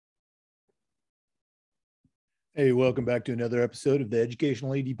Hey, welcome back to another episode of the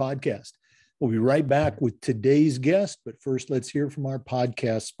Educational AD Podcast. We'll be right back with today's guest, but first let's hear from our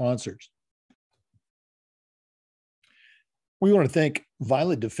podcast sponsors. We want to thank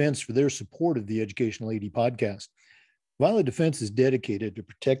Violet Defense for their support of the Educational AD Podcast. Violet Defense is dedicated to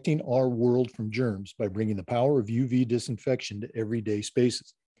protecting our world from germs by bringing the power of UV disinfection to everyday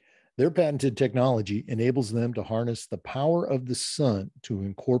spaces. Their patented technology enables them to harness the power of the sun to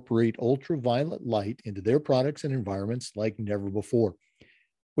incorporate ultraviolet light into their products and environments like never before.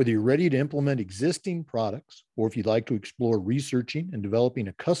 Whether you're ready to implement existing products, or if you'd like to explore researching and developing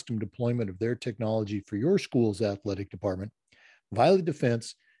a custom deployment of their technology for your school's athletic department, Violet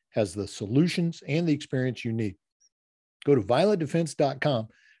Defense has the solutions and the experience you need. Go to violetdefense.com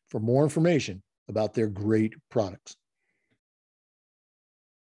for more information about their great products.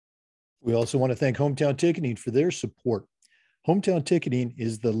 We also want to thank Hometown Ticketing for their support. Hometown Ticketing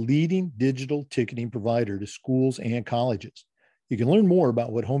is the leading digital ticketing provider to schools and colleges. You can learn more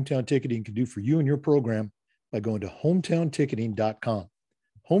about what Hometown Ticketing can do for you and your program by going to hometownticketing.com.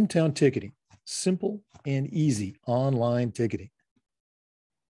 Hometown Ticketing, simple and easy online ticketing.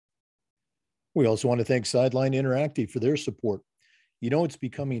 We also want to thank Sideline Interactive for their support. You know, it's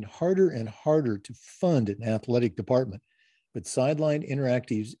becoming harder and harder to fund an athletic department, but Sideline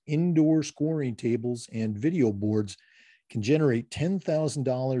Interactive's indoor scoring tables and video boards can generate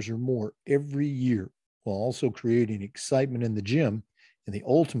 $10,000 or more every year, while also creating excitement in the gym and the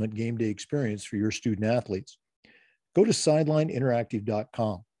ultimate game day experience for your student athletes. Go to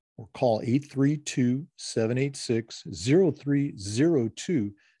sidelineinteractive.com or call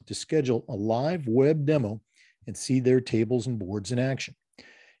 832-786-0302 to schedule a live web demo and see their tables and boards in action.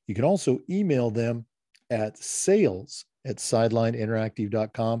 You can also email them at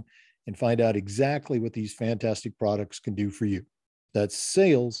sales@sidelineinteractive.com and find out exactly what these fantastic products can do for you. That's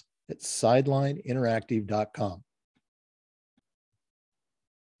sales@sidelineinteractive.com.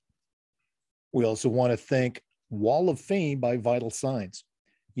 We also want to thank Wall of Fame by Vital Signs.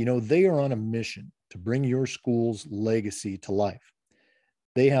 You know, they are on a mission to bring your school's legacy to life.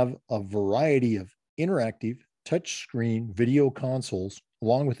 They have a variety of interactive touchscreen video consoles,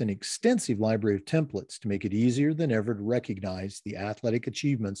 along with an extensive library of templates to make it easier than ever to recognize the athletic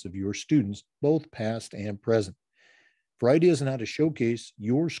achievements of your students, both past and present. For ideas on how to showcase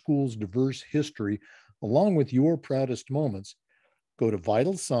your school's diverse history, along with your proudest moments, go to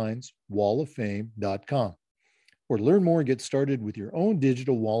vitalsignswalloffame.com. Or to learn more and get started with your own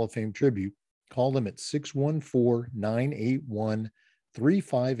digital Wall of Fame tribute, call them at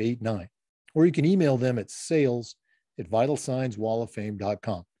 614-981-3589. Or you can email them at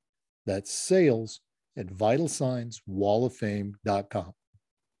sales@vitalsignswalloffame.com. That's sales@vitalsignswalloffame.com.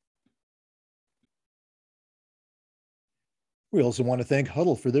 We also want to thank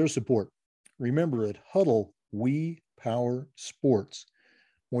Huddle for their support. Remember, at Huddle, we power sports.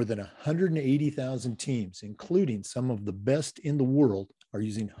 More than 180,000 teams, including some of the best in the world, are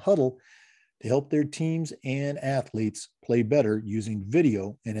using Huddle to help their teams and athletes play better using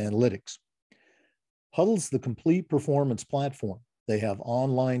video and analytics. Huddle's the complete performance platform. They have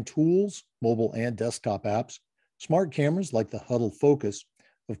online tools, mobile and desktop apps, smart cameras like the Huddle Focus.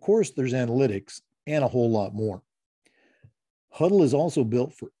 Of course, there's analytics and a whole lot more. Huddle is also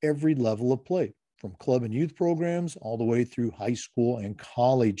built for every level of play, from club and youth programs all the way through high school and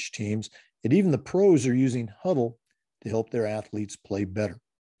college teams, and even the pros are using Huddle to help their athletes play better.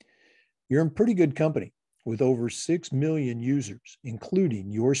 You're in pretty good company with over 6 million users,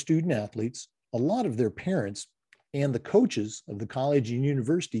 including your student athletes, a lot of their parents, and the coaches of the college and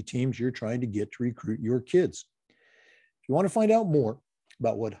university teams you're trying to get to recruit your kids. If you want to find out more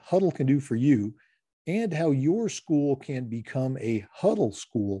about what Huddle can do for you and how your school can become a Huddle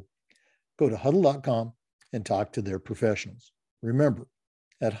school, go to huddle.com and talk to their professionals. Remember,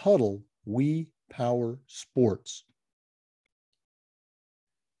 at Huddle, we power sports.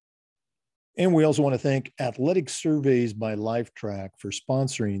 And we also want to thank Athletic Surveys by Lifetrack for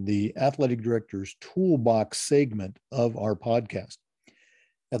sponsoring the Athletic Director's Toolbox segment of our podcast.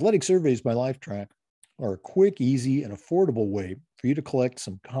 Athletic Surveys by Lifetrack are a quick, easy, and affordable way for you to collect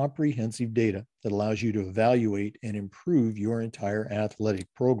some comprehensive data that allows you to evaluate and improve your entire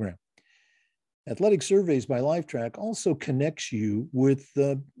athletic program. Athletic Surveys by Lifetrack also connects you with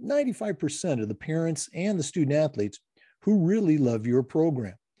 95% of the parents and the student athletes who really love your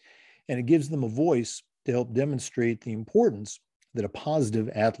program. And it gives them a voice to help demonstrate the importance that a positive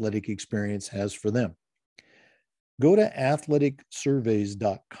athletic experience has for them. Go to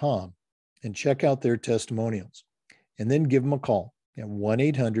athleticsurveys.com and check out their testimonials, and then give them a call at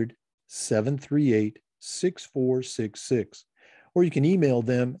 1-800-738-6466, or you can email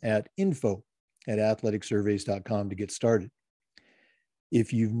them at info at athleticsurveys.com to get started.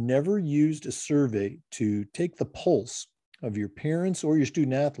 If you've never used a survey to take the pulse of your parents or your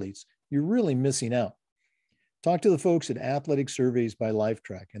student athletes, you're really missing out. Talk to the folks at Athletic Surveys by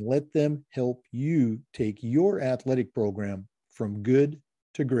Lifetrack and let them help you take your athletic program from good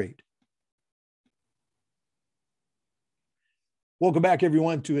to great. Welcome back,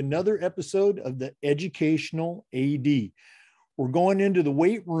 everyone, to another episode of the Educational AD. We're going into the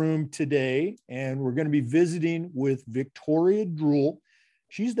weight room today, and we're going to be visiting with Victoria Druel.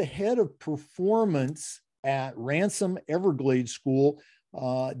 She's the head of performance at Ransom Everglades School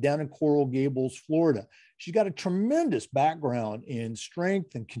down in Coral Gables, Florida. She's got a tremendous background in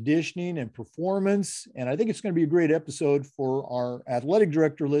strength and conditioning and performance. And I think it's going to be a great episode for our athletic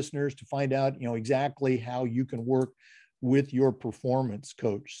director listeners to find out, exactly how you can work with your performance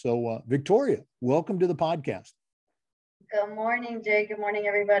coach. So Victoria, welcome to the podcast. Good morning, Jay. Good morning,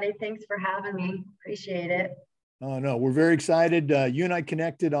 everybody. Thanks for having me. Appreciate it. Oh, no, we're very excited. You and I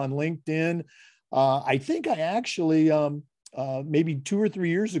connected on LinkedIn. I think I actually, maybe 2 or 3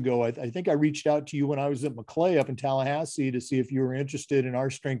 years ago, I think I reached out to you when I was at Maclay up in Tallahassee to see if you were interested in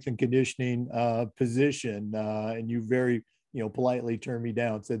our strength and conditioning position. And you very, politely turned me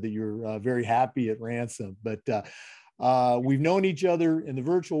down, said that you're very happy at Ransom. But we've known each other in the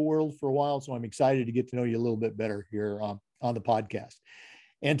virtual world for a while, so I'm excited to get to know you a little bit better here on the podcast.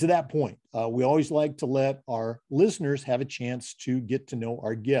 And to that point, we always like to let our listeners have a chance to get to know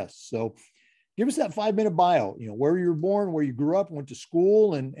our guests. So give us that 5-minute bio, where you were born, where you grew up, went to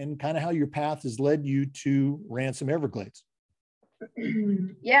school, and kind of how your path has led you to Ransom Everglades.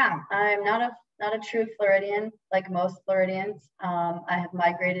 Yeah, I'm not a true Floridian like most Floridians. I have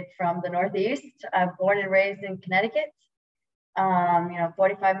migrated from the Northeast. I'm born and raised in Connecticut,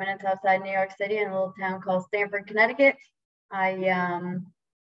 45 minutes outside New York City in a little town called Stamford, Connecticut. I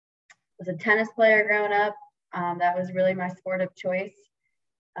was a tennis player growing up. That was really my sport of choice.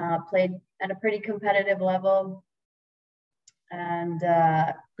 Played at a pretty competitive level and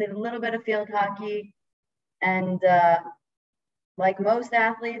played a little bit of field hockey. And like most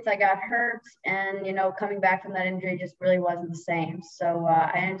athletes, I got hurt, and, coming back from that injury just really wasn't the same. So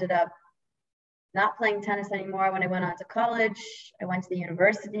I ended up not playing tennis anymore when I went on to college. I went to the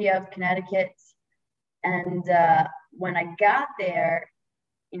University of Connecticut. And when I got there,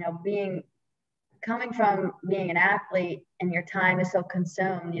 coming from being an athlete and your time is so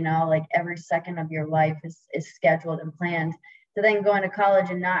consumed, like every second of your life is scheduled and planned. So then going to college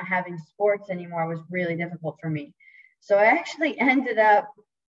and not having sports anymore was really difficult for me. So I actually ended up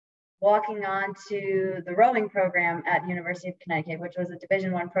walking on to the rowing program at the University of Connecticut, which was a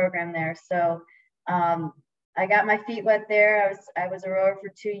Division I program there. So I got my feet wet there. I was a rower for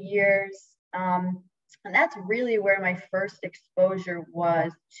 2 years. And that's really where my first exposure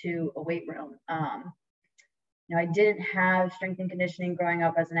was to a weight room. I didn't have strength and conditioning growing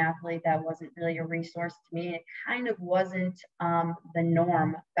up as an athlete. That wasn't really a resource to me. It kind of wasn't the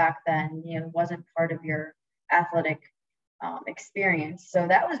norm back then. It wasn't part of your athletic experience. So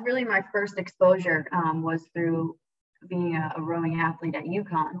that was really my first exposure, was through being a rowing athlete at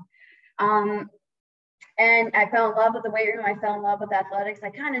UConn. And I fell in love with the weight room. I fell in love with athletics. I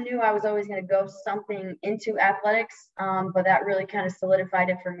kind of knew I was always going to go something into athletics, but that really kind of solidified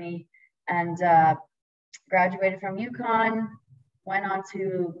it for me. And graduated from UConn, went on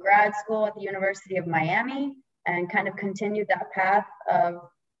to grad school at the University of Miami, and kind of continued that path of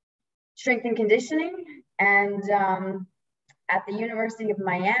strength and conditioning. And at the University of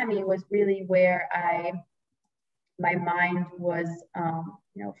Miami was really where my mind was,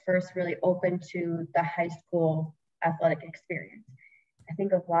 first really open to the high school athletic experience. I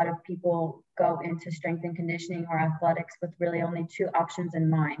think a lot of people go into strength and conditioning or athletics with really only 2 options in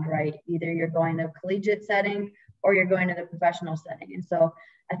mind, right? Either you're going to a collegiate setting or you're going to the professional setting. And so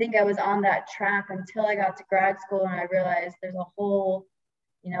I think I was on that track until I got to grad school, and I realized there's a whole,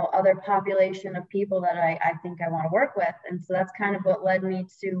 other population of people that I think I want to work with. And so that's kind of what led me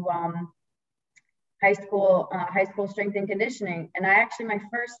to high school strength and conditioning. And my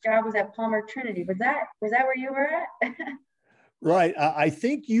first job was at Palmer Trinity. Was that where you were at? Right. I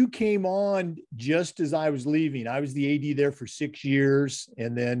think you came on just as I was leaving. I was the AD there for 6 years,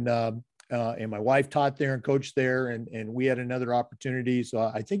 and then and my wife taught there and coached there, and we had another opportunity. So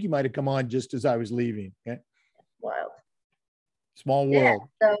I think you might have come on just as I was leaving. Okay. Wild. Small world.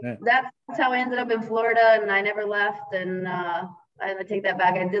 Yeah, so that's how I ended up in Florida, and I never left. And I take that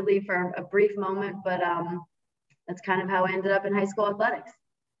back. I did leave for a brief moment, but that's kind of how I ended up in high school athletics.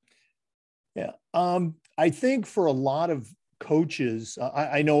 Yeah. I think for a lot of coaches,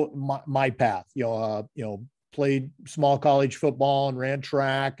 I know my path, played small college football and ran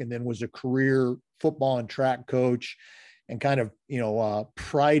track, and then was a career football and track coach, and kind of,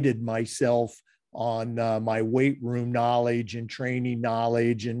 prided myself on my weight room knowledge and training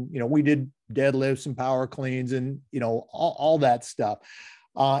knowledge. And, we did deadlifts and power cleans and, all that stuff.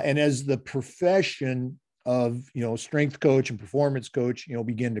 And as the profession of, strength coach and performance coach,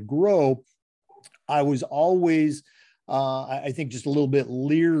 began to grow, I was always, I think, just a little bit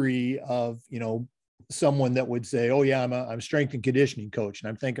leery of, someone that would say, oh yeah, I'm a strength and conditioning coach. And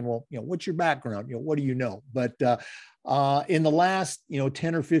I'm thinking, well, what's your background? What do you know? But in the last,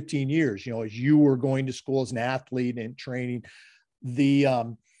 10 or 15 years, as you were going to school as an athlete and training,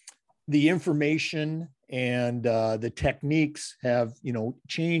 the information and the techniques have,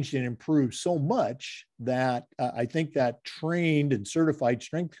 changed and improved so much that I think that trained and certified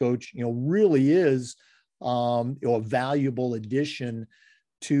strength coach, really is a valuable addition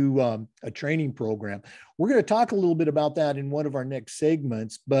to a training program. We're going to talk a little bit about that in one of our next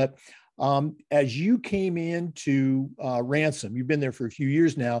segments, but as you came into Ransom, you've been there for a few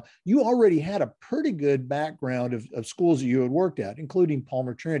years now, you already had a pretty good background of schools that you had worked at, including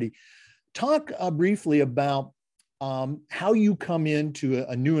Palmer Trinity. Talk briefly about how you come into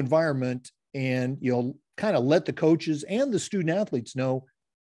a new environment and, kind of let the coaches and the student athletes know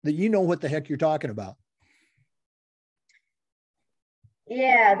that you know what the heck you're talking about.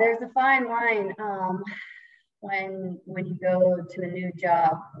 Yeah, there's a fine line when you go to a new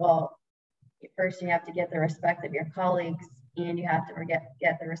job. Well, first you have to get the respect of your colleagues, and you have to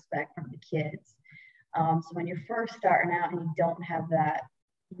get the respect from the kids. So when you're first starting out and you don't have that,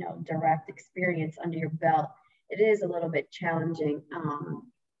 direct experience under your belt, it is a little bit challenging.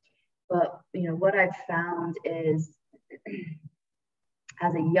 But what I've found is,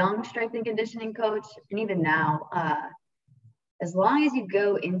 as a young strength and conditioning coach, and even now, as long as you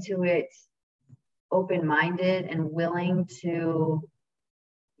go into it open-minded and willing to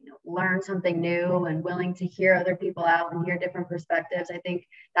learn something new and willing to hear other people out and hear different perspectives, I think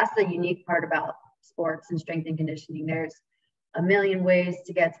that's the unique part about sports and strength and conditioning. There's a million ways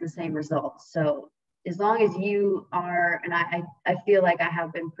to get to the same results. So as long as you are, and I feel like I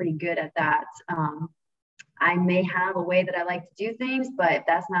have been pretty good at that. I may have a way that I like to do things, but if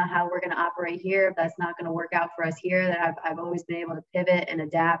that's not how we're going to operate here, if that's not going to work out for us here, that I've always been able to pivot and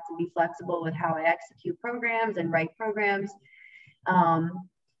adapt and be flexible with how I execute programs and write programs.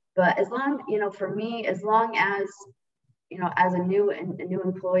 But as long, for me, as long as, as a new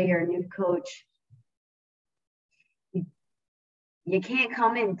employee or a new coach, you can't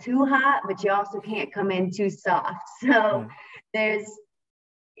come in too hot, but you also can't come in too soft. So there's,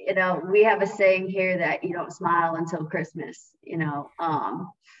 we have a saying here that you don't smile until Christmas. You kind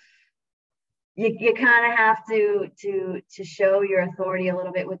of have to show your authority a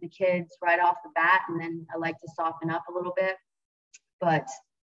little bit with the kids right off the bat, and then I like to soften up a little bit. But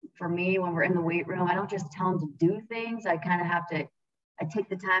for me, when we're in the weight room, I don't just tell them to do things. I kind of I take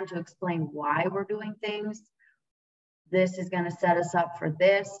the time to explain why we're doing things. This is going to set us up for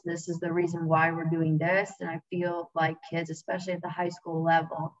this. This is the reason why we're doing this. And I feel like kids, especially at the high school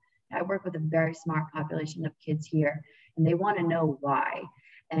level, I work with a very smart population of kids here, and they want to know why.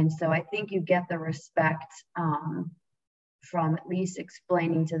 And so I think you get the respect from at least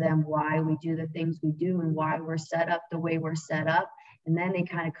explaining to them why we do the things we do and why we're set up the way we're set up. And then they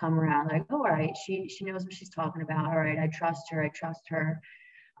kind of come around like, oh, all right, she knows what she's talking about. All right, I trust her.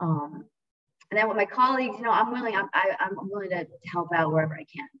 And then with my colleagues, I'm willing to help out wherever I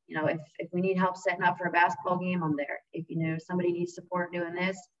can. If we need help setting up for a basketball game, I'm there. If somebody needs support doing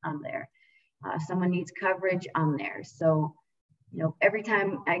this, I'm there. Someone needs coverage, I'm there. So, every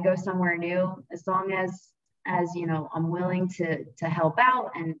time I go somewhere new, as long as I'm willing to help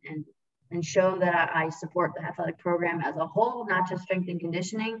out and show that I support the athletic program as a whole, not just strength and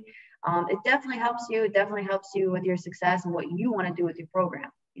conditioning, it definitely helps you. It definitely helps you with your success and what you want to do with your program.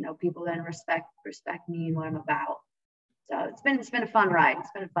 People then respect me and what I'm about. So it's been a fun ride.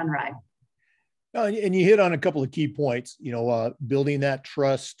 It's been a fun ride. And you hit on a couple of key points, building that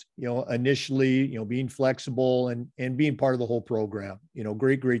trust, initially, being flexible and being part of the whole program,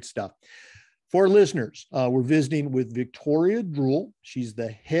 great stuff. For listeners, we're visiting with Victoria Druel. She's the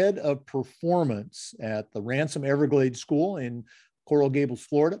head of performance at the Ransom Everglades School in Coral Gables,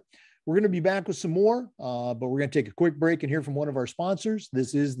 Florida. We're going to be back with some more, but we're going to take a quick break and hear from one of our sponsors.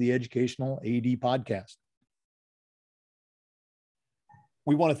 This is the Educational AD Podcast.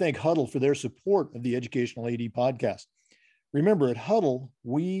 We want to thank Huddle for their support of the Educational AD Podcast. Remember, at Huddle,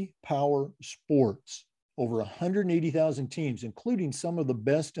 we power sports. Over 180,000 teams, including some of the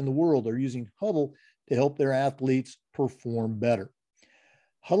best in the world, are using Huddle to help their athletes perform better.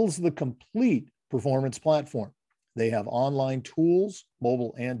 Huddle's the complete performance platform. They have online tools,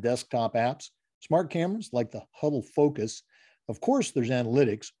 mobile and desktop apps, smart cameras like the Huddle Focus. Of course, there's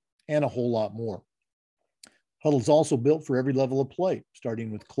analytics and a whole lot more. Huddle's also built for every level of play,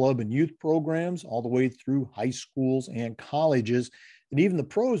 starting with club and youth programs all the way through high schools and colleges. And even the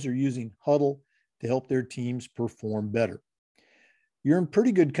pros are using Huddle to help their teams perform better. You're in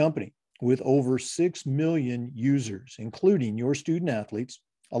pretty good company with over 6 million users, including your student athletes,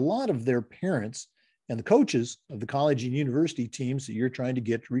 a lot of their parents, and the coaches of the college and university teams that you're trying to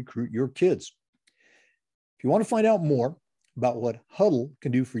get to recruit your kids. If you want to find out more about what Huddle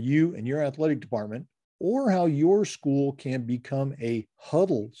can do for you and your athletic department, or how your school can become a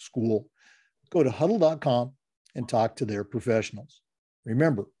Huddle school, go to huddle.com and talk to their professionals.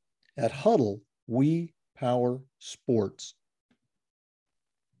 Remember, at Huddle, we power sports.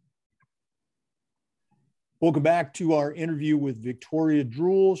 Welcome back to our interview with Victoria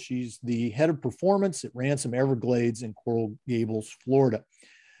Druel. She's the head of performance at Ransom Everglades in Coral Gables, Florida.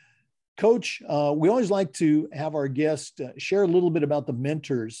 Coach, we always like to have our guests share a little bit about the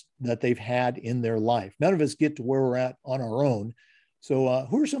mentors that they've had in their life. None of us get to where we're at on our own. So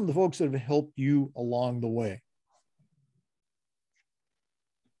who are some of the folks that have helped you along the way?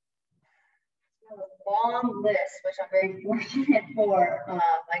 Long list, which I'm very fortunate for.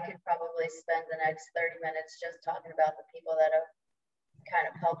 I could probably spend the next 30 minutes just talking about the people that have kind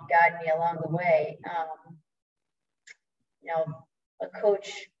of helped guide me along the way. A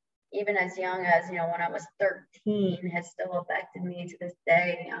coach, even as young as, when I was 13, has still affected me to this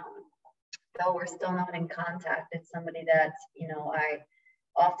day. Though we're still not in contact, it's somebody that, I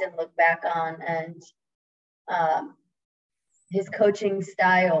often look back on, and his coaching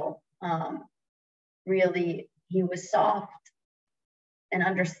style, really, he was soft and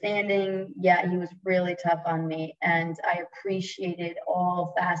understanding, yet he was really tough on me. And I appreciated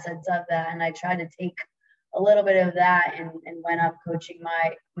all facets of that. And I tried to take a little bit of that and went up coaching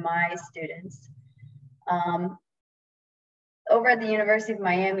my students. Over at the University of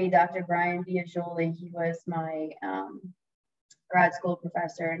Miami, Dr. Brian Biagioli, he was my grad school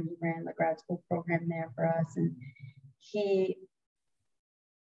professor, and he ran the grad school program there for us. And he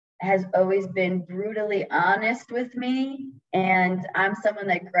has always been brutally honest with me, and I'm someone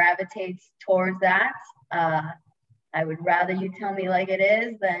that gravitates towards that. I would rather you tell me like it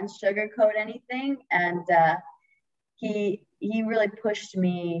is than sugarcoat anything. And he really pushed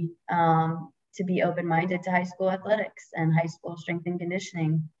me to be open-minded to high school athletics and high school strength and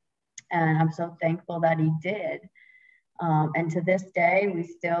conditioning, and I'm so thankful that he did. And to this day, we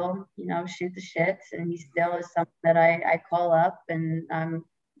still, shoot the shit, and he still is something that I call up, and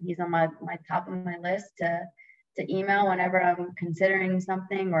he's on my top of my list to email whenever I'm considering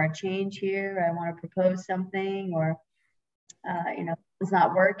something or a change here. I want to propose something, or it's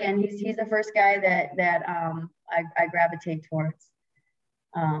not working. He's the first guy that I gravitate towards.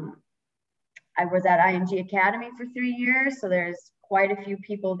 I was at IMG Academy for 3 years, so there's quite a few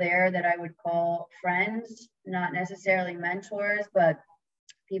people there that I would call friends, not necessarily mentors, but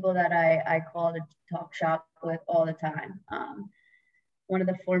people that I call to talk shop with all the time. One of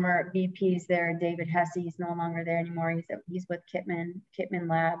the former VPs there, David Hesse, he's no longer there anymore. He's with Kitman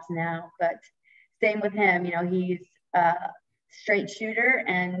Labs now, but same with him. He's a straight shooter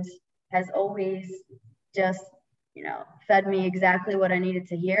and has always just, fed me exactly what I needed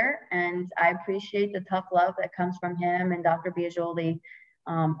to hear. And I appreciate the tough love that comes from him and Dr. Biagioli.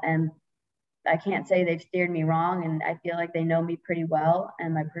 And I can't say they've steered me wrong, and I feel like they know me pretty well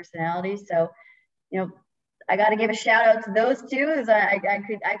and my personality. So, I got to give a shout out to those two, as I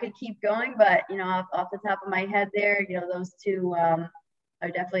could keep going, but off the top of my head there, those two are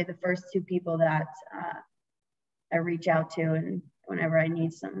definitely the first two people that I reach out to, and whenever I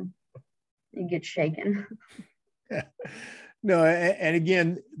need some, you get shaken. No, and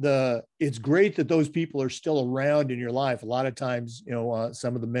again, it's great that those people are still around in your life. A lot of times,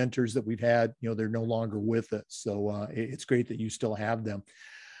 some of the mentors that we've had, they're no longer with us. So it's great that you still have them.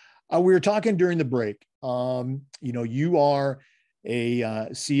 We were talking during the break. You are a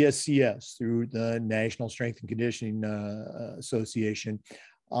CSCS through the National Strength and Conditioning Association.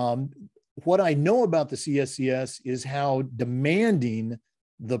 What I know about the CSCS is how demanding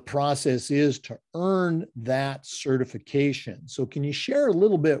the process is to earn that certification. So can you share a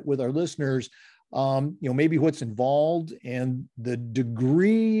little bit with our listeners, maybe what's involved and the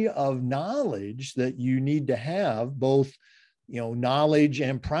degree of knowledge that you need to have, both knowledge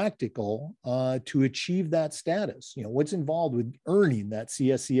and practical, to achieve that status? What's involved with earning that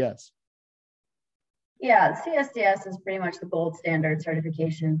CSCS? Yeah, CSCS is pretty much the gold standard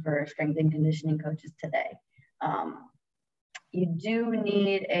certification for strength and conditioning coaches today. you do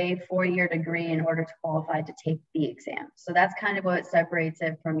need a 4-year degree in order to qualify to take the exam. So that's kind of what separates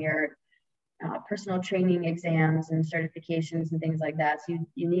it from your personal training exams and certifications and things like that. So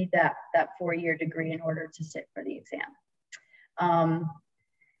you need that 4-year degree in order to sit for the exam.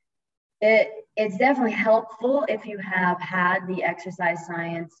 It's definitely helpful if you have had the exercise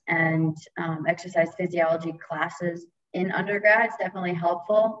science and exercise physiology classes in undergrad. It's definitely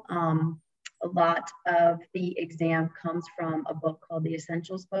helpful. A lot of the exam comes from a book called the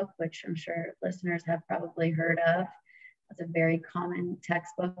Essentials book, which I'm sure listeners have probably heard of. It's a very common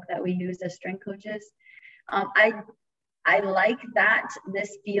textbook that we use as strength coaches. I like that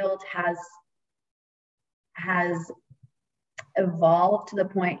this field has evolved to the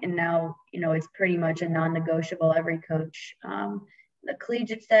point, and now, it's pretty much a non-negotiable. Every coach, the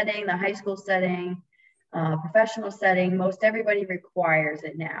collegiate setting, the high school setting, professional setting, most everybody requires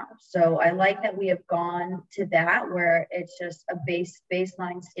it now. So I like that we have gone to that, where it's just a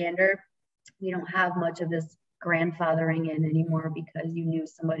baseline standard. We don't have much of this grandfathering in anymore because you knew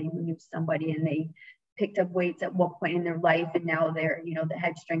somebody who knew somebody and they picked up weights at one point in their life and now they're, the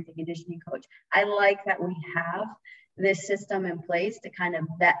head strength and conditioning coach. I like that we have this system in place to kind of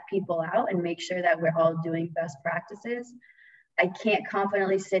vet people out and make sure that we're all doing best practices. I can't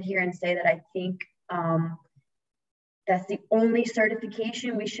confidently sit here and say that I think that's the only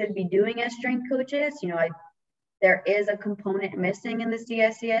certification we should be doing as strength coaches. There is a component missing in the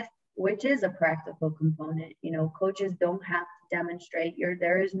CSCS, which is a practical component. Coaches don't have to demonstrate.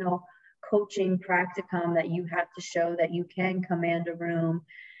 There is no coaching practicum that you have to show that you can command a room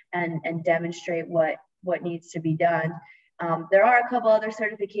and demonstrate what needs to be done. There are a couple other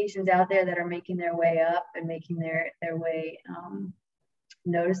certifications out there that are making their way up and making their way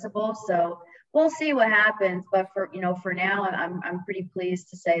noticeable. So we'll see what happens. But for now, I'm pretty pleased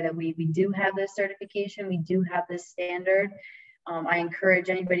to say that we do have this certification. We do have this standard. I encourage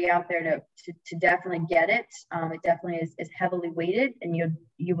anybody out there to definitely get it. It definitely is heavily weighted, and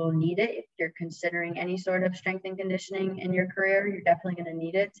you will need it if you're considering any sort of strength and conditioning in your career. You're definitely going to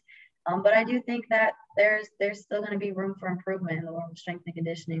need it. But I do think that there's still going to be room for improvement in the world of strength and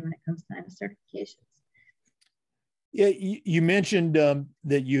conditioning when it comes time to certifications. Yeah, you mentioned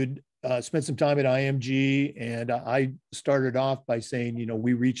that you'd spent some time at IMG, and I started off by saying,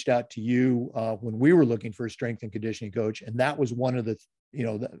 we reached out to you when we were looking for a strength and conditioning coach, and that was one of the,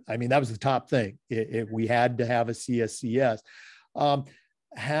 that was the top thing. We had to have a CSCS.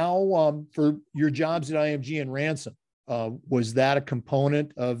 How for your jobs at IMG and Ransom, was that a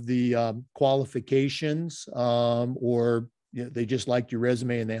component of the qualifications, or they just liked your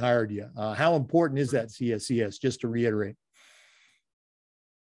resume and they hired you? How important is that CSCS, just to reiterate?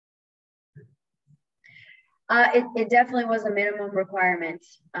 It definitely was a minimum requirement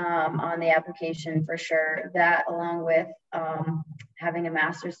on the application, for sure. That, along with having a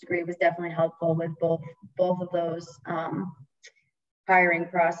master's degree, was definitely helpful with both of those hiring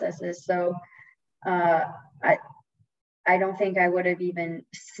processes. So I don't think I would have even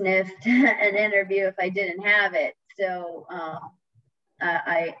sniffed an interview if I didn't have it. So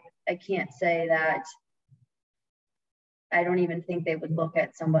I can't say that. I don't even think they would look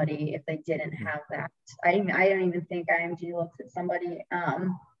at somebody if they didn't have that. I don't even think IMG looks at somebody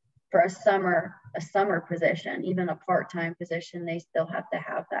for a summer position, even a part-time position. They still have to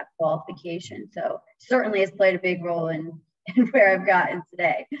have that qualification. So certainly has played a big role in where I've gotten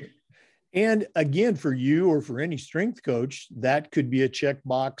today. And again, for you or for any strength coach, that could be a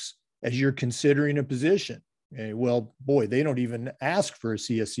checkbox as you're considering a position. Well, boy, they don't even ask for a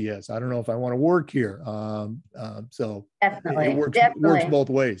CSCS. I don't know if I want to work here. So definitely, it works both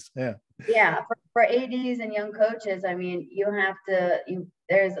ways. Yeah. Yeah. For ADs and young coaches,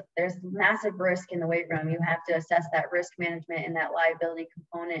 there's massive risk in the weight room. You have to assess that risk management and that liability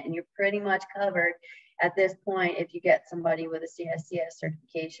component, and you're pretty much covered at this point if you get somebody with a CSCS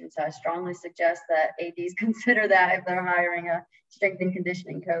certification. So I strongly suggest that ADs consider that if they're hiring a strength and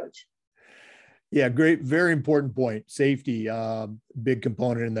conditioning coach. Yeah, great. Very important point. Safety, big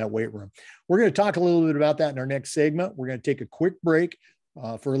component in that weight room. We're going to talk a little bit about that in our next segment. We're going to take a quick break.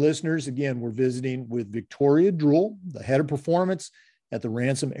 For listeners, again, we're visiting with Victoria Druel, the head of performance at the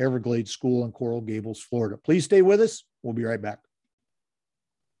Ransom Everglades School in Coral Gables, Florida. Please stay with us. We'll be right back.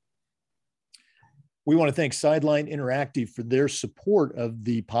 We want to thank Sideline Interactive for their support of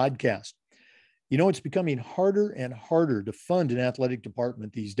the podcast. It's becoming harder and harder to fund an athletic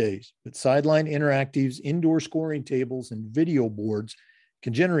department these days, but Sideline Interactive's indoor scoring tables and video boards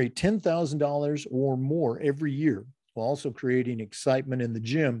can generate $10,000 or more every year, while also creating excitement in the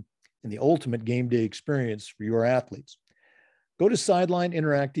gym and the ultimate game day experience for your athletes. Go to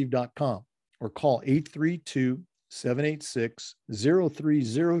sidelineinteractive.com or call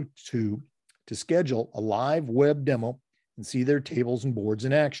 786-0302 to schedule a live web demo and see their tables and boards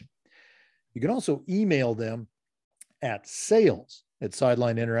in action. You can also email them at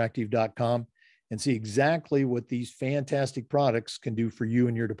sales@sidelineinteractive.com and see exactly what these fantastic products can do for you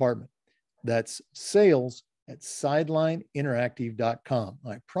and your department. That's sales@sidelineinteractive.com.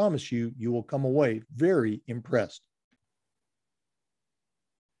 I promise you, you will come away very impressed.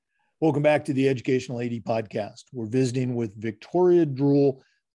 Welcome back to the Educational AD Podcast. We're visiting with Victoria Druel,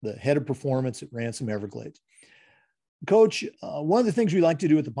 the head of performance at Ransom Everglades. Coach, one of the things we like to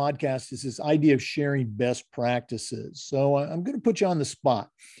do with the podcast is this idea of sharing best practices. So I'm going to put you on the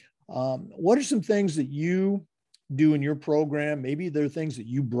spot. What are some things that you do in your program? Maybe there are things that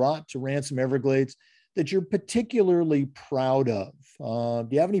you brought to Ransom Everglades that you're particularly proud of. Do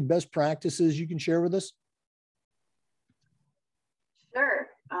you have any best practices you can share with us? Sure.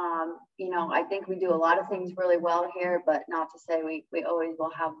 I think we do a lot of things really well here, but not to say we always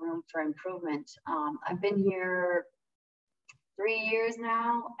will have room for improvement. I've been here 3 years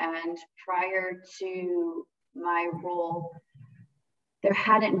now, and prior to my role, there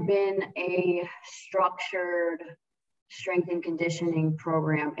hadn't been a structured strength and conditioning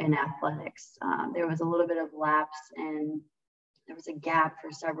program in athletics. There was a little bit of lapse, and there was a gap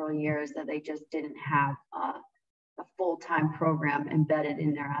for several years that they just didn't have a full-time program embedded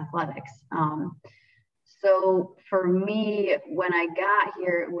in their athletics. So for me, when I got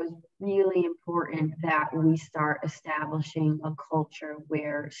here, it was really important that we start establishing a culture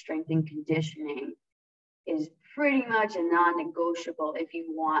where strength and conditioning is pretty much a non-negotiable if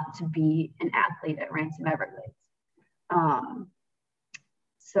you want to be an athlete at Ransom Everglades.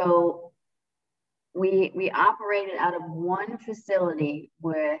 So we operated out of one facility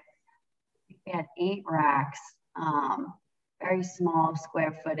we had 8 racks, very small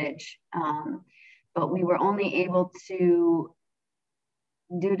square footage, but we were only able to,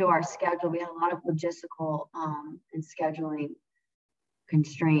 due to our schedule, we had a lot of logistical and scheduling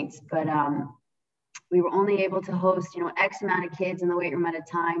constraints, but we were only able to host, X amount of kids in the weight room at a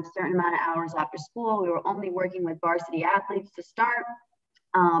time, certain amount of hours after school. We were only working with varsity athletes to start.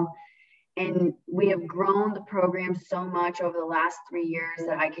 And we have grown the program so much over the last 3 years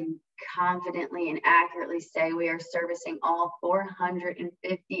that I can confidently and accurately say we are servicing all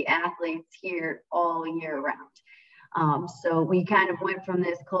 450 athletes here all year round. So we kind of went from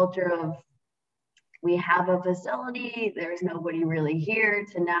this culture of we have a facility, there's nobody really here,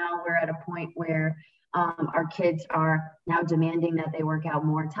 to now we're at a point where our kids are now demanding that they work out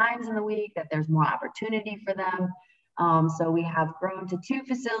more times in the week, that there's more opportunity for them. So we have grown to 2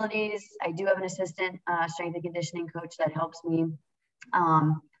 facilities. I do have an assistant strength and conditioning coach that helps me.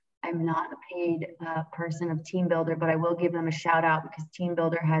 I'm not a paid person of Team Builder, but I will give them a shout out because Team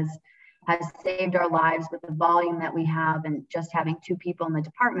Builder has saved our lives with the volume that we have, and just having 2 people in the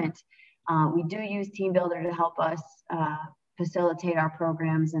department. We do use Team Builder to help us facilitate our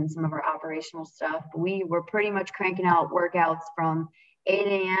programs and some of our operational stuff. We were pretty much cranking out workouts from 8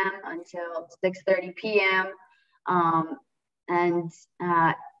 a.m. until 6:30 p.m. And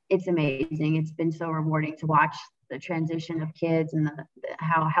it's amazing. It's been so rewarding to watch the transition of kids and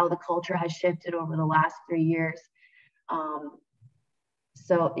how the culture has shifted over the last 3 years.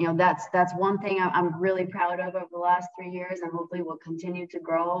 So, that's one thing I'm really proud of over the last 3 years, and hopefully we'll continue to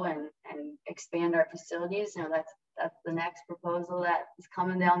grow and expand our facilities. That's the next proposal that is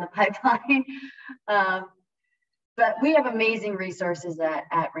coming down the pipeline. But we have amazing resources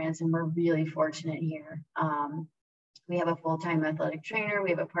at Ransom. We're really fortunate here. We have a full-time athletic trainer. We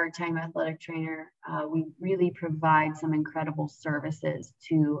have a part-time athletic trainer. We really provide some incredible services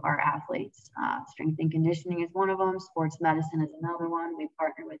to our athletes. Strength and conditioning is one of them. Sports medicine is another one. We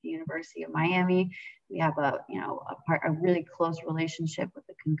partner with the University of Miami. We have a really close relationship with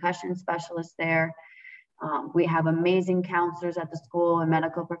the concussion specialist there. We have amazing counselors at the school and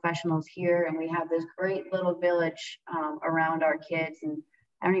medical professionals here, and we have this great little village around our kids. And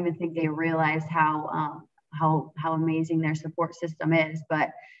I don't even think they realize how amazing their support system is.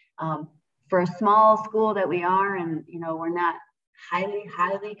 But for a small school that we are, and we're not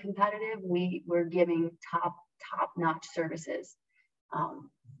highly competitive, we're giving top-notch services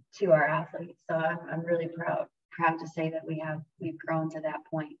to our athletes. So I'm really proud to say that we've grown to that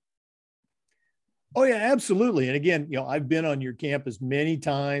point. Oh yeah, absolutely. And again, I've been on your campus many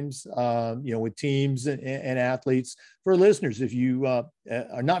times, with teams and athletes. For listeners, if you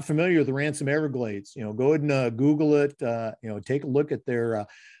are not familiar with the Ransom Everglades, go ahead and Google it. Take a look at their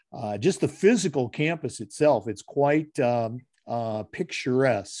just the physical campus itself. It's quite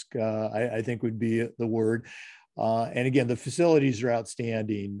picturesque, I think would be the word. And again, the facilities are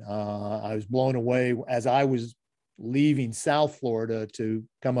outstanding. I was blown away as I was leaving South Florida to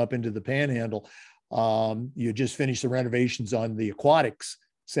come up into the Panhandle, you just finished the renovations on the aquatics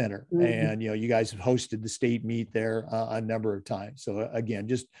center, and you guys have hosted the state meet there a number of times. So again,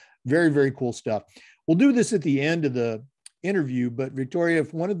 just very, very cool stuff. We'll do this at the end of the interview, but Victoria,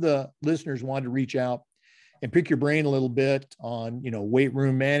 if one of the listeners wanted to reach out and pick your brain a little bit on weight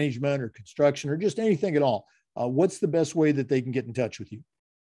room management or construction or just anything at all, what's the best way that they can get in touch with you?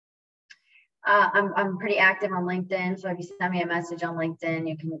 I'm pretty active on LinkedIn, so if you send me a message on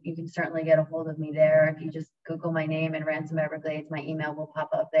LinkedIn, you can certainly get a hold of me there. If you just Google my name and Ransom Everglades, my email will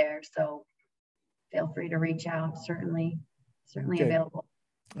pop up there. So feel free to reach out. Certainly okay. Available.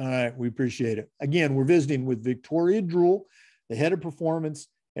 All right, we appreciate it. Again, we're visiting with Victoria Druel, the head of performance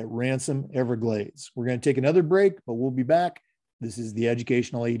at Ransom Everglades. We're going to take another break, but we'll be back. This is the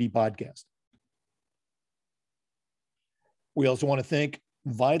Educational AD Podcast. We also want to thank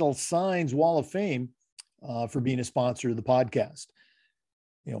Vital Signs Wall of Fame for being a sponsor of the podcast.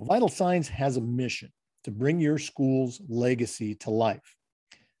 Vital Signs has a mission to bring your school's legacy to life.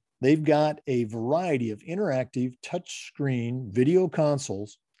 They've got a variety of interactive touchscreen video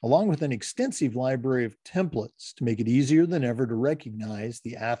consoles, along with an extensive library of templates to make it easier than ever to recognize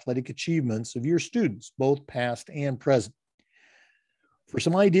the athletic achievements of your students, both past and present. For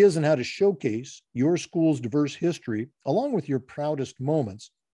some ideas on how to showcase your school's diverse history, along with your proudest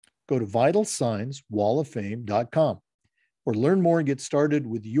moments, go to vitalsignswalloffame.com or learn more and get started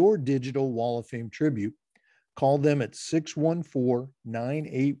with your digital Wall of Fame tribute. Call them at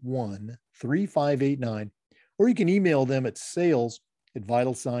 614-981-3589, or you can email them at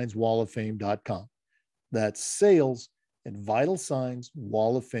sales@vitalsignswalloffame.com. That's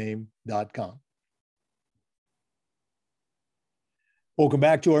sales@vitalsignswalloffame.com. Welcome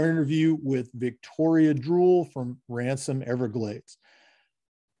back to our interview with Victoria Druel from Ransom Everglades.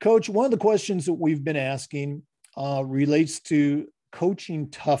 Coach, one of the questions that we've been asking relates to coaching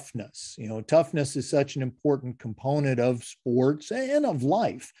toughness. Toughness is such an important component of sports and of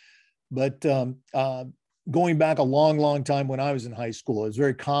life. But going back a long, long time when I was in high school, it was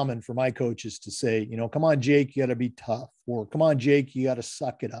very common for my coaches to say, come on, Jake, you got to be tough, or come on, Jake, you got to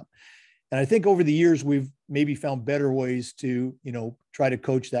suck it up. And I think over the years, we've maybe found better ways to, try to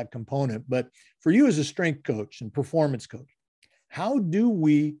coach that component. But for you as a strength coach and performance coach, how do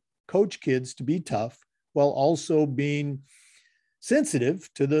we coach kids to be tough while also being sensitive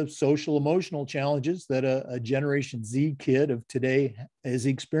to the social emotional challenges that a Generation Z kid of today is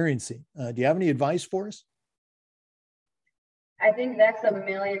experiencing? Do you have any advice for us? I think that's $1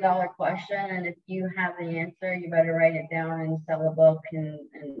 million question. And if you have the answer, you better write it down and sell a book and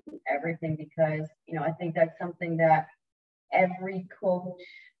everything, because, I think that's something that every coach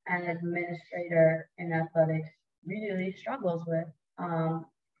and administrator in athletics really struggles with. For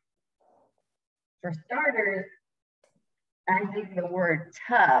starters, I think the word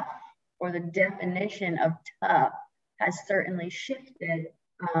tough, or the definition of tough, has certainly shifted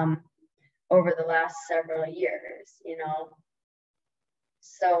over the last several years,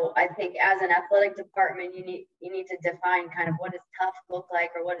 So I think as an athletic department, you need to define kind of what does tough look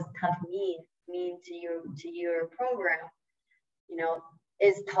like, or what does tough mean to your program.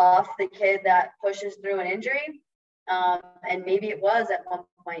 Is tough the kid that pushes through an injury? And maybe it was at one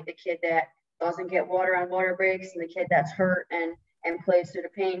point the kid that doesn't get water on water breaks, and the kid that's hurt and plays through the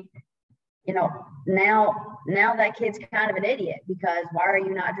pain. Now that kid's kind of an idiot, because why are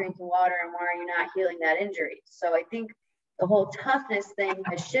you not drinking water, and why are you not healing that injury? So I think the whole toughness thing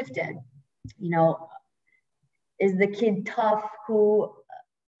has shifted. Is the kid tough who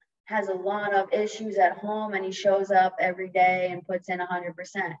has a lot of issues at home and he shows up every day and puts in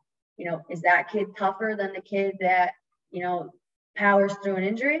 100%? Is that kid tougher than the kid that, powers through an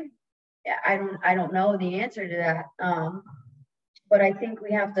injury? I don't know the answer to that. But I think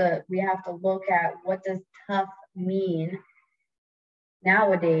we have to look at what does tough mean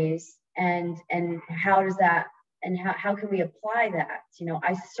nowadays, and how does that, and how can we apply that?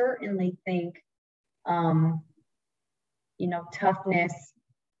 I certainly think, toughness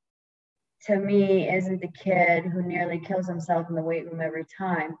to me isn't the kid who nearly kills himself in the weight room every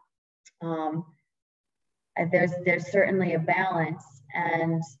time. There's certainly a balance,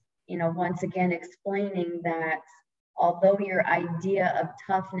 and once again, explaining that although your idea of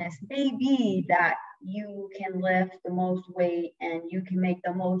toughness may be that you can lift the most weight and you can make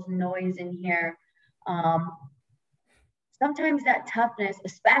the most noise in here, sometimes that toughness,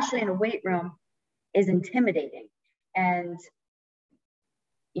 especially in a weight room, is intimidating. And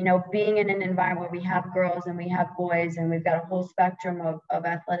being in an environment where we have girls and we have boys and we've got a whole spectrum of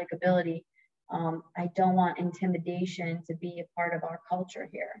athletic ability, I don't want intimidation to be a part of our culture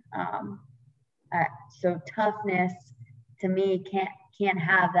here. So toughness to me can't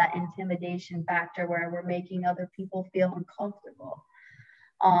have that intimidation factor where we're making other people feel uncomfortable.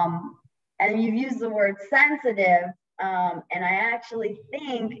 And you've used the word sensitive, and I actually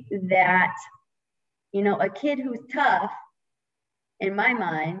think that, you know, a kid who's tough, in my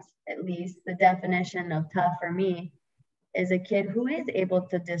mind, at least the definition of tough for me, is a kid who is able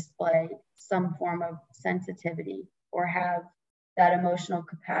to display some form of sensitivity or have that emotional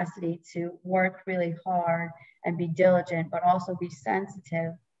capacity to work really hard and be diligent, but also be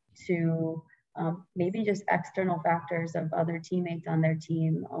sensitive to maybe just external factors of other teammates on their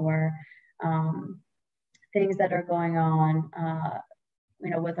team, or things that are going on,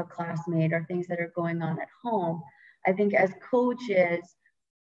 you know, with a classmate, or things that are going on at home. I think as coaches,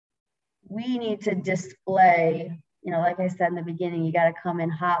 we need to display, you know, like I said in the beginning, you got to come in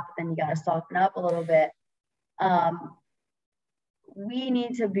hot, but then you got to soften up a little bit. We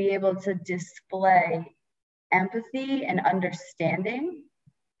need to be able to display empathy and understanding,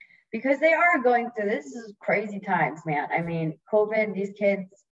 because they are going through, this is crazy times, man. I mean, COVID, these kids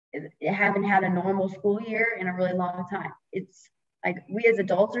haven't had a normal school year in a really long time. It's like we as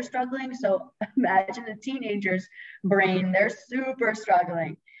adults are struggling. So imagine a teenager's brain, they're super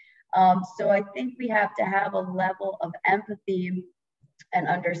struggling. So I think we have to have a level of empathy and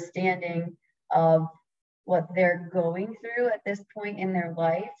understanding of what they're going through at this point in their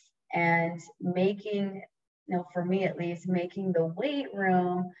life, and making, you know, for me at least, making the weight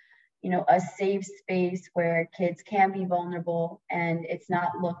room, you know, a safe space where kids can be vulnerable and it's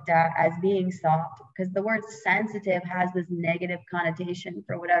not looked at as being soft, because the word sensitive has this negative connotation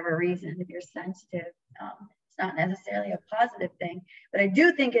for whatever reason. If you're sensitive, it's not necessarily a positive thing, but I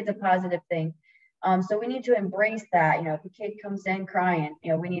do think it's a positive thing. So we need to embrace that. You know, if a kid comes in crying,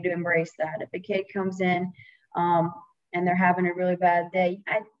 you know, we need to embrace that. If a kid comes in and they're having a really bad day,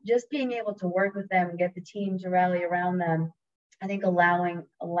 just being able to work with them and get the team to rally around them. I think allowing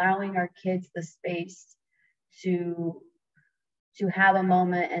our kids the space to have a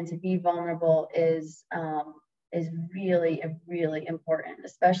moment and to be vulnerable is really, really important,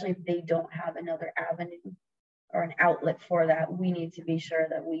 especially if they don't have another avenue or an outlet for that. We need to be sure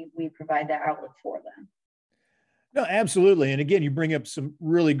that we provide that outlet for them. No, absolutely. And again, you bring up some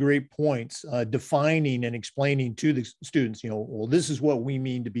really great points, defining and explaining to the students, you know, well, this is what we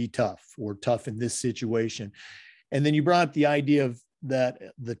mean to be tough, or tough in this situation. And then you brought up the idea of that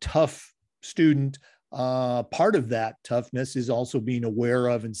the tough student, part of that toughness is also being aware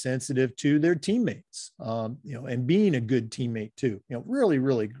of and sensitive to their teammates, you know, and being a good teammate too. You know, really,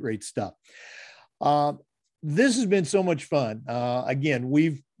 really great stuff. This has been so much fun. Again,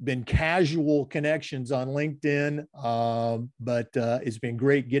 we've been casual connections on LinkedIn, but it's been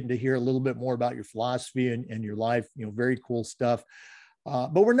great getting to hear a little bit more about your philosophy and your life. You know, very cool stuff.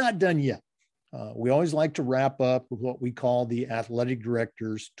 But we're not done yet. We always like to wrap up with what we call the athletic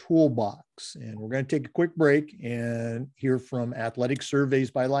director's toolbox. And we're going to take a quick break and hear from Athletic Surveys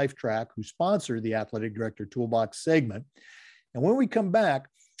by Lifetrack, who sponsor the athletic director toolbox segment. And when we come back,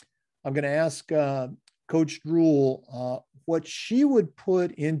 I'm going to ask Coach Druehl what she would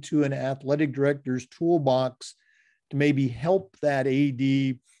put into an athletic director's toolbox to maybe help that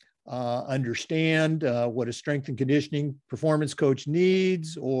AD understand what a strength and conditioning performance coach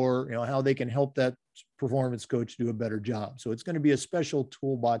needs, or, you know, how they can help that performance coach do a better job. So it's going to be a special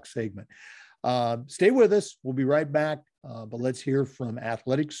toolbox segment. Stay with us. We'll be right back. But let's hear from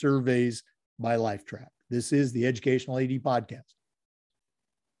Athletic Surveys by Lifetrack. This is the Educational AD Podcast.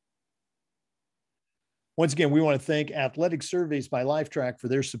 Once again, we want to thank Athletic Surveys by Lifetrack for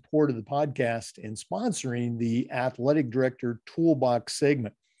their support of the podcast and sponsoring the Athletic Director Toolbox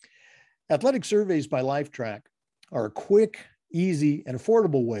segment. Athletic Surveys by Lifetrack are a quick, easy, and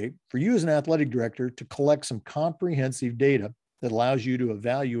affordable way for you as an athletic director to collect some comprehensive data that allows you to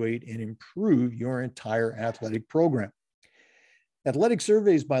evaluate and improve your entire athletic program. Athletic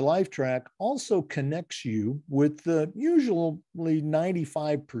Surveys by Lifetrack also connects you with the usually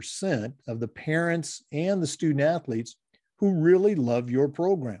 95% of the parents and the student athletes who really love your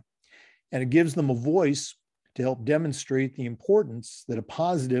program. And it gives them a voice to help demonstrate the importance that a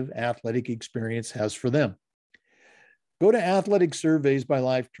positive athletic experience has for them. Go to Athletic Surveys by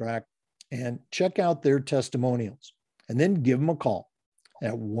Lifetrack and check out their testimonials, and then give them a call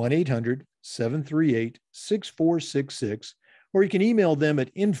at 1-800-738-6466, or you can email them at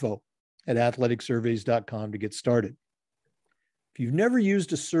info@athleticsurveys.com to get started. If you've never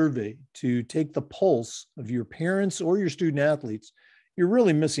used a survey to take the pulse of your parents or your student athletes, you're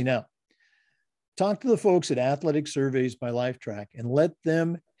really missing out. Talk to the folks at Athletic Surveys by Lifetrack and let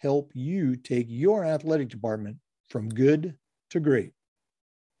them help you take your athletic department from good to great.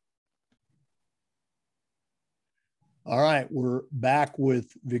 All right, we're back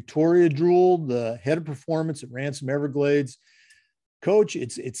with Victoria Druel, the head of performance at Ransom Everglades. Coach,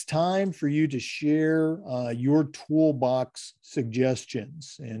 it's time for you to share your toolbox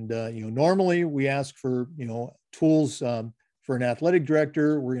suggestions. And normally we ask for tools for an athletic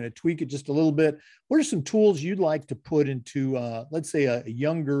director. We're going to tweak it just a little bit. What are some tools you'd like to put into, let's say, a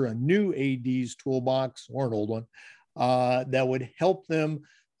new AD's toolbox or an old one that would help them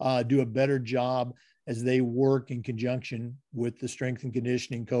do a better job as they work in conjunction with the strength and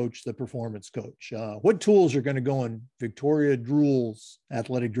conditioning coach, the performance coach? What tools are going to go in Victoria Druel's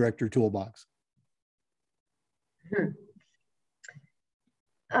athletic director toolbox?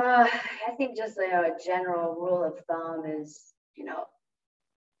 I think just a general rule of thumb is,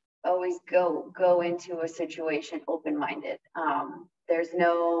 always go into a situation open-minded. There's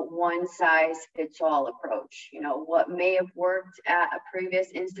no one size fits all approach. What may have worked at a previous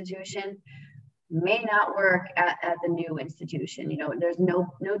institution may not work at the new institution. There's no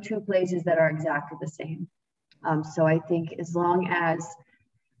two places that are exactly the same. So I think as long as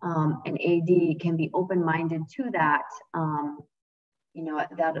an AD can be open-minded to that,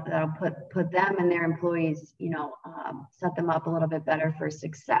 that'll put them and their employees, set them up a little bit better for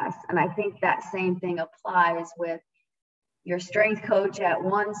success. And I think that same thing applies with your strength coach at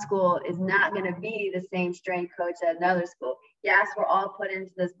one school is not going to be the same strength coach at another school. Yes, we're all put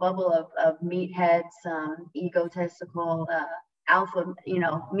into this bubble of meatheads, egotistical, alpha,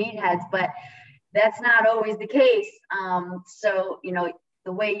 meatheads, but that's not always the case. So,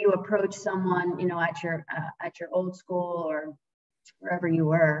 the way you approach someone, at your old school or wherever you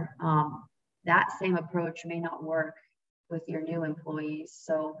were, that same approach may not work with your new employees.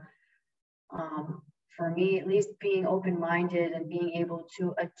 So, for me, at least being open-minded and being able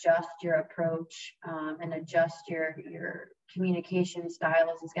to adjust your approach and adjust your communication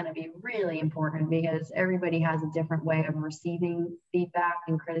styles is going to be really important, because everybody has a different way of receiving feedback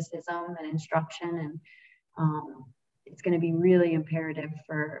and criticism and instruction. And it's going to be really imperative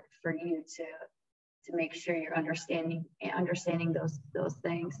for you to make sure you're understanding those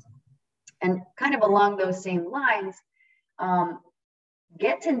things. And kind of along those same lines,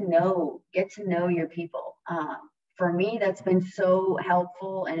 get to know your people. For me, that's been so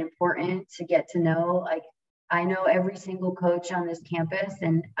helpful and important to get to know. Like, I know every single coach on this campus,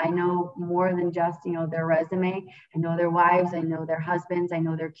 and I know more than just, their resume. I know their wives, I know their husbands, I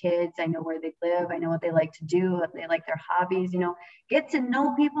know their kids, I know where they live, I know what they like to do, what they like, their hobbies. Get to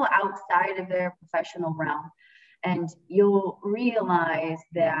know people outside of their professional realm, and you'll realize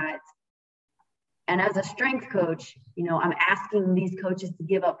that. And as a strength coach, I'm asking these coaches to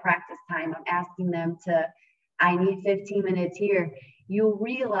give up practice time. I'm asking them I need 15 minutes here. You'll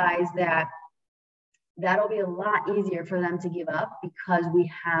realize that that'll be a lot easier for them to give up, because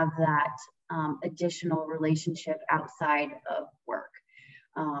we have that additional relationship outside of work.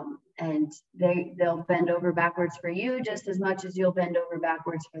 And they'll bend over backwards for you just as much as you'll bend over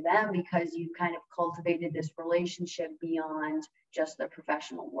backwards for them, because you've kind of cultivated this relationship beyond just the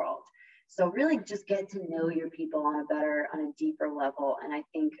professional world. So really just get to know your people on a deeper level. And I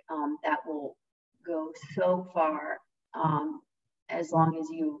think that will go so far as long as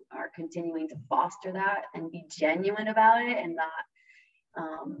you are continuing to foster that and be genuine about it, and not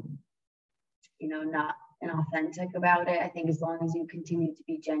inauthentic about it. I think as long as you continue to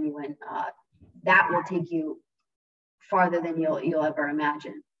be genuine, that will take you farther than you'll ever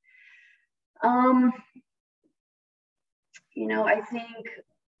imagine. I think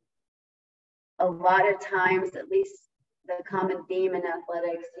a lot of times, at least the common theme in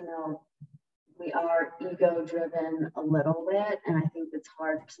athletics, we are ego driven a little bit. And I think it's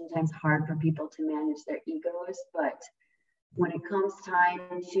sometimes hard for people to manage their egos. But when it comes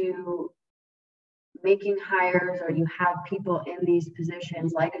time to making hires, or you have people in these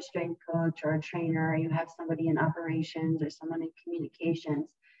positions like a strength coach or a trainer, or you have somebody in operations or someone in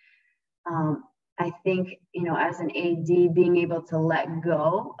communications, I think, as an AD, being able to let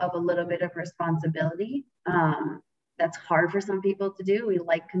go of a little bit of responsibility, that's hard for some people to do. We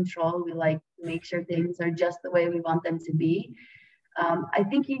like control. We like to make sure things are just the way we want them to be. I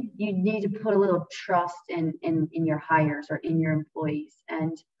think you need to put a little trust in your hires or in your employees.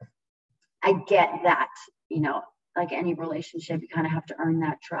 And I get that, like any relationship, you kind of have to earn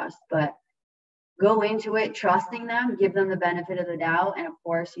that trust, but go into it trusting them, give them the benefit of the doubt. And of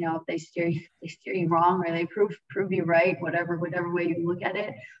course, if they steer you wrong, or they prove you right, whatever way you look at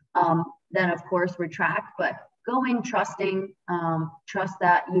it, then of course retract. But go in trusting, trust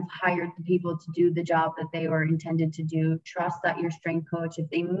that you've hired the people to do the job that they were intended to do. Trust that your strength coach, if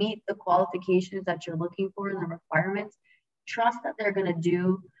they meet the qualifications that you're looking for and the requirements, trust that they're going to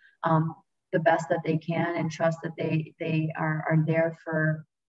do the best that they can and trust that they are there for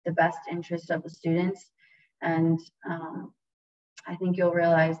the best interest of the students. And I think you'll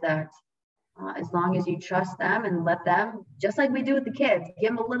realize that as long as you trust them and let them, just like we do with the kids, give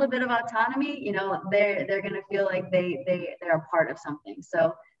them a little bit of autonomy, you know, they're going to feel like they're a part of something.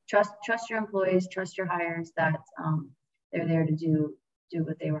 So trust your employees, trust your hires that they're there to do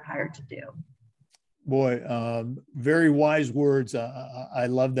what they were hired to do. Boy, very wise words. I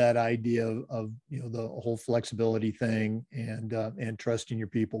love that idea of you know, the whole flexibility thing and trusting your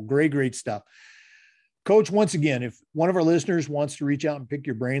people. Great stuff. Coach, once again, if one of our listeners wants to reach out and pick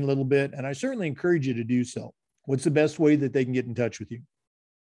your brain a little bit, and I certainly encourage you to do so, what's the best way that they can get in touch with you?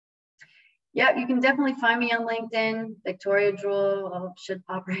 Yeah, you can definitely find me on LinkedIn. Victoria Druel should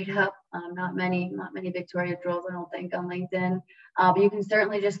pop right up. Not many Victoria Druels, I don't think, on LinkedIn. But you can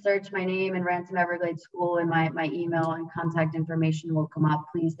certainly just search my name and Ransom Everglades School, and my email and contact information will come up.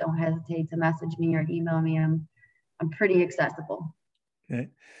 Please don't hesitate to message me or email me. I'm pretty accessible. Okay.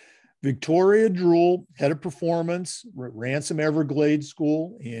 Victoria Druel, head of performance, Ransom Everglades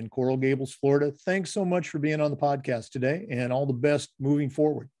School in Coral Gables, Florida. Thanks so much for being on the podcast today, and all the best moving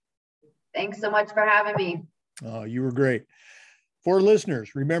forward. Thanks so much for having me. You were great. For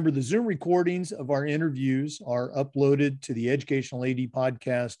listeners, remember the Zoom recordings of our interviews are uploaded to the Educational AD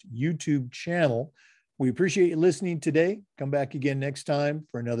Podcast YouTube channel. We appreciate you listening today. Come back again next time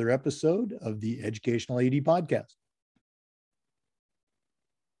for another episode of the Educational AD Podcast.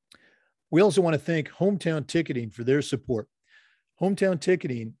 We also want to thank Hometown Ticketing for their support. Hometown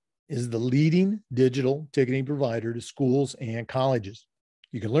Ticketing is the leading digital ticketing provider to schools and colleges.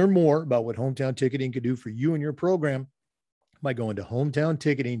 You can learn more about what Hometown Ticketing can do for you and your program by going to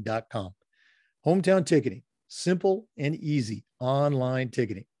hometownticketing.com. Hometown Ticketing, simple and easy online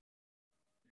ticketing.